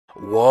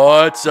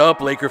What's up,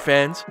 Laker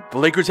fans? The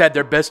Lakers had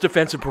their best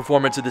defensive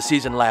performance of the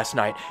season last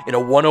night in a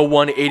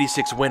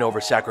 101-86 win over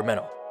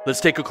Sacramento.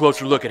 Let's take a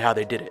closer look at how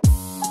they did it.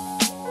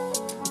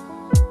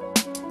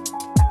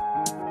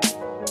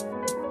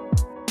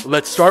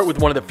 Let's start with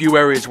one of the few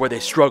areas where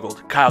they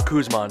struggled, Kyle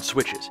Kuzma on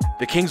switches.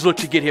 The Kings look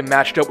to get him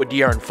matched up with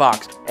De'Aaron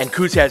Fox, and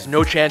Kuz has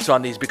no chance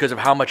on these because of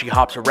how much he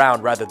hops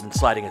around rather than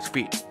sliding his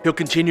feet. He'll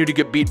continue to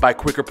get beat by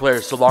quicker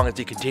players so long as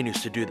he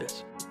continues to do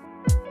this.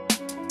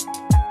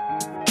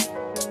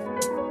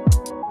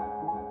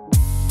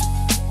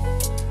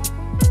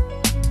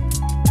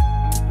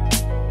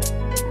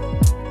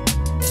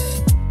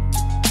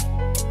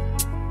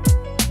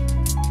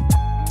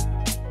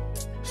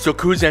 So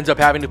Kuz ends up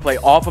having to play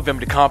off of him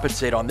to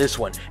compensate on this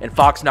one, and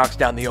Fox knocks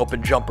down the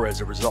open jumper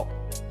as a result.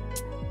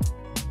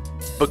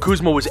 But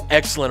Kuzma was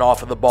excellent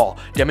off of the ball,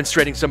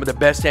 demonstrating some of the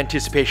best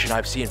anticipation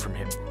I've seen from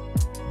him.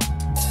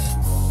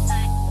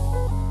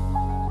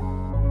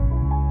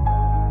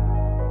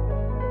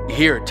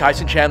 Here,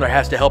 Tyson Chandler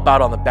has to help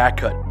out on the back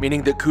cut,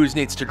 meaning that Kuz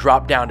needs to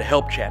drop down to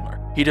help Chandler.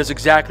 He does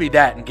exactly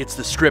that and gets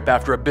the strip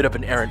after a bit of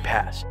an errant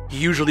pass. He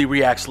usually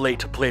reacts late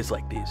to plays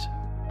like these.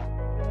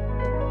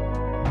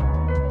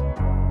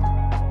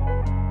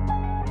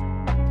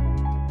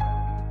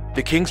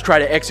 The Kings try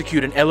to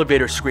execute an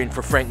elevator screen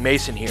for Frank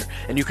Mason here,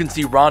 and you can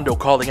see Rondo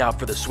calling out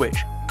for the switch.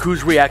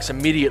 Kuz reacts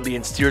immediately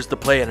and steers the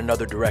play in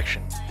another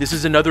direction. This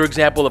is another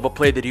example of a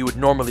play that he would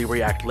normally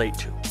react late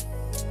to.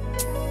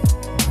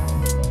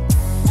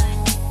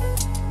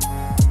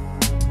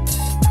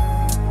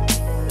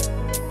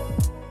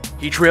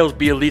 He trails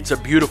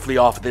Bjelica beautifully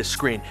off of this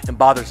screen and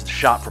bothers the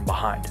shot from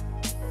behind.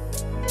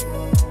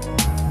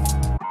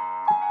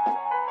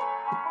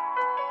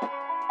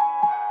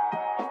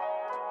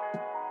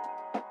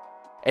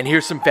 And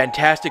here's some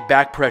fantastic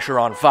back pressure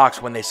on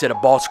Fox when they set a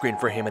ball screen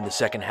for him in the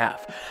second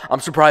half. I'm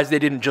surprised they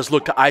didn't just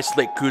look to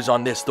isolate Kuz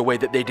on this the way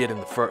that they did in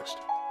the first.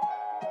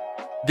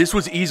 This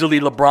was easily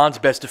LeBron's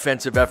best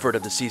defensive effort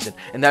of the season,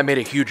 and that made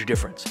a huge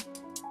difference.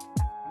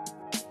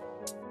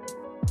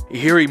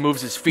 Here he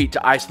moves his feet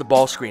to ice the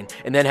ball screen,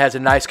 and then has a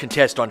nice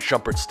contest on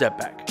Shumpert's step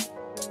back.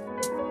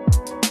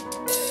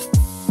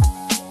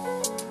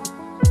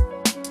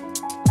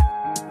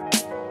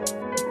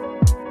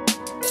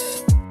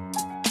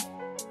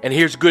 And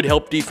here's good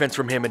help defense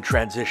from him in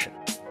transition.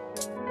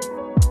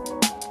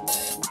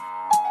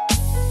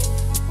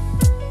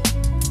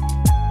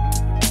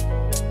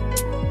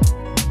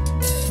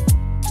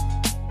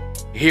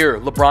 Here,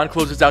 LeBron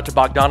closes out to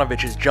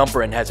Bogdanovic's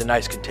jumper and has a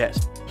nice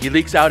contest. He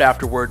leaks out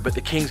afterward, but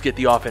the Kings get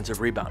the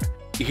offensive rebound.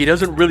 He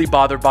doesn't really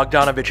bother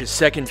Bogdanovic's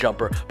second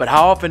jumper, but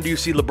how often do you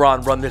see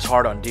LeBron run this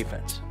hard on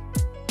defense?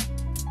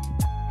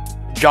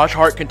 Josh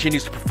Hart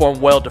continues to perform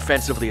well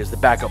defensively as the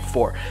backup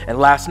 4, and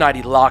last night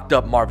he locked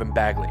up Marvin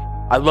Bagley.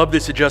 I love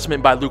this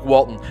adjustment by Luke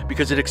Walton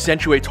because it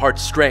accentuates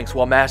Hart's strengths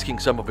while masking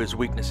some of his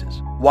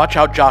weaknesses. Watch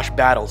how Josh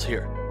battles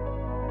here.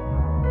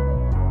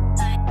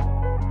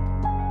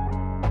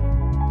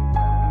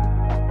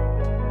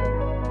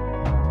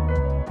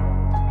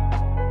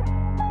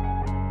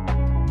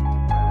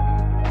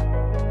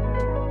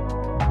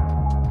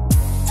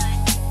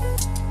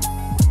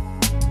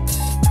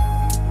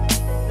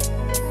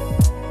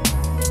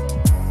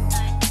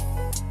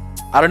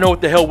 I don't know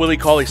what the hell Willie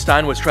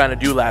Cauley-Stein was trying to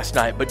do last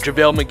night, but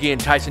JaVale McGee and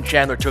Tyson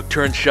Chandler took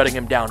turns shutting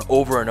him down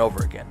over and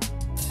over again.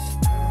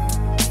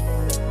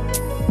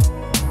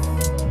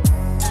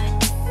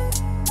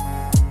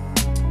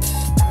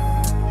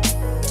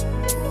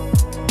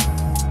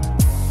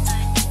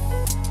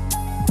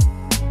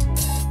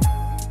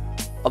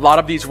 A lot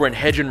of these were in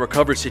hedge and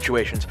recover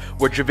situations,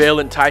 where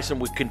JaVale and Tyson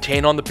would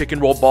contain on the pick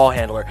and roll ball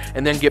handler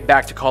and then get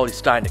back to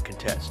Cauley-Stein to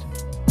contest.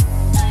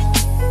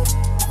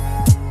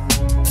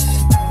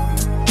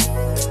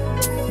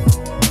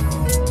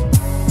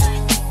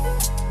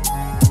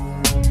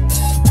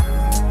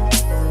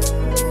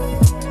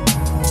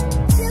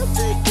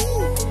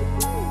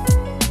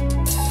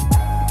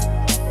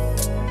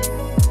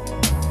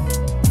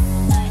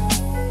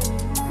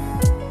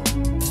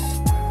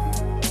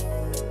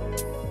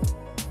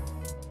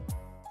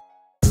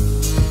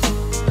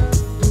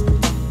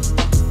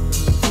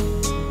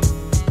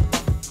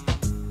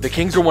 The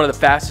Kings are one of the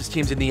fastest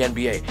teams in the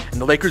NBA, and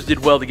the Lakers did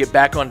well to get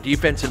back on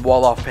defense and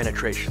wall off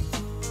penetration.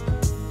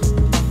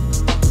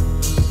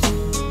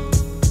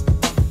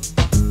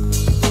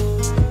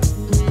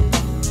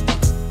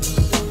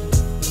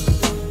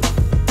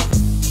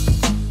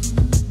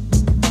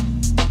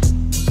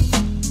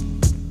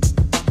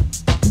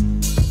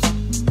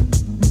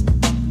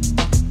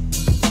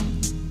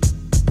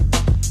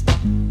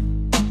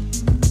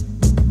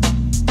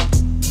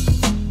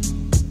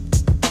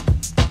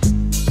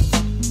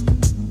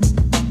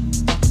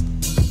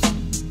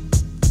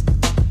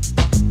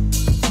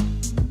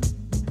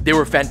 They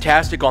were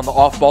fantastic on the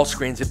off-ball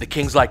screens that the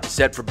Kings like to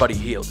set for Buddy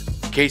Hield.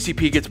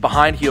 KCP gets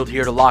behind Hield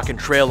here to lock and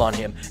trail on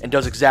him, and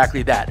does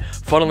exactly that,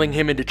 funneling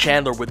him into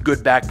Chandler with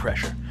good back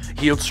pressure.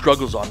 Hield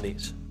struggles on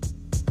these.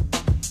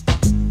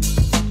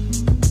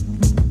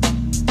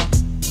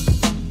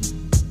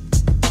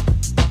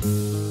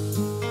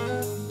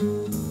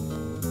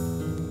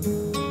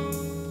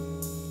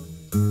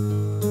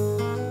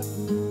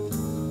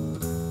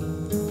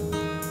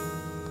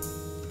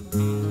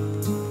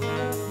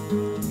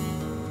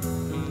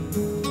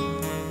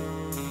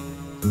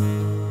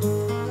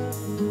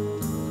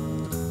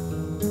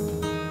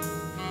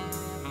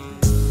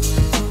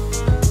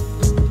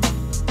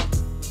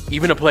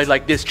 Even a play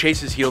like this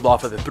chases Hield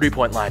off of the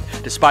three-point line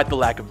despite the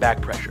lack of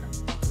back pressure.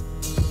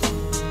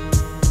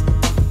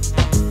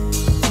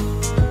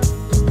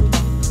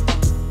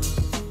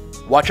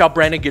 Watch how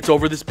Brandon gets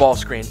over this ball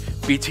screen,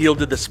 beats Hield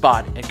to the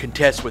spot, and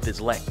contests with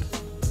his length.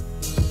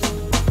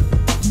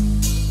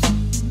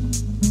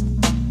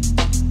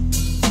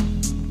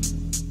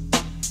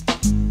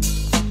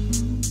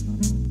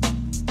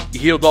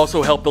 Hield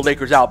also helped the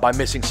Lakers out by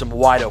missing some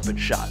wide open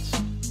shots.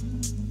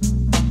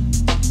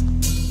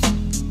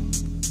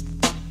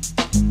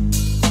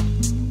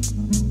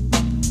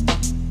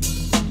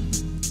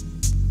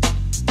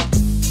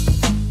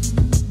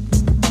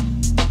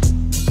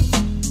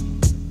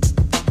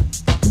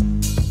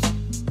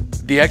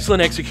 The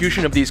excellent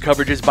execution of these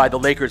coverages by the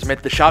Lakers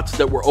meant the shots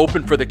that were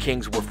open for the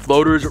Kings were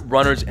floaters,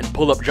 runners, and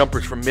pull-up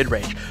jumpers from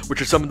mid-range,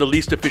 which are some of the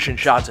least efficient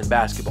shots in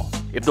basketball.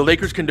 If the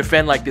Lakers can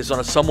defend like this on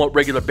a somewhat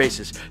regular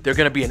basis, they're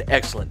going to be an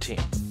excellent team.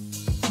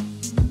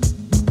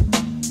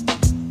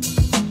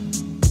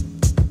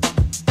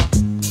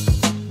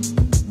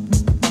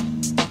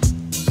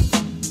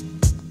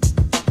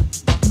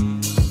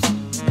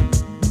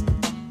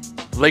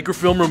 The Laker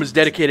Film Room is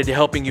dedicated to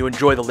helping you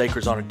enjoy the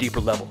Lakers on a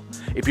deeper level.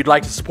 If you'd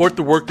like to support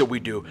the work that we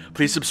do,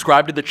 please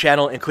subscribe to the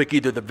channel and click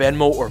either the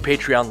Venmo or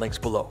Patreon links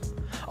below.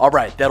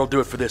 Alright, that'll do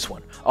it for this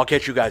one. I'll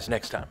catch you guys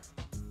next time.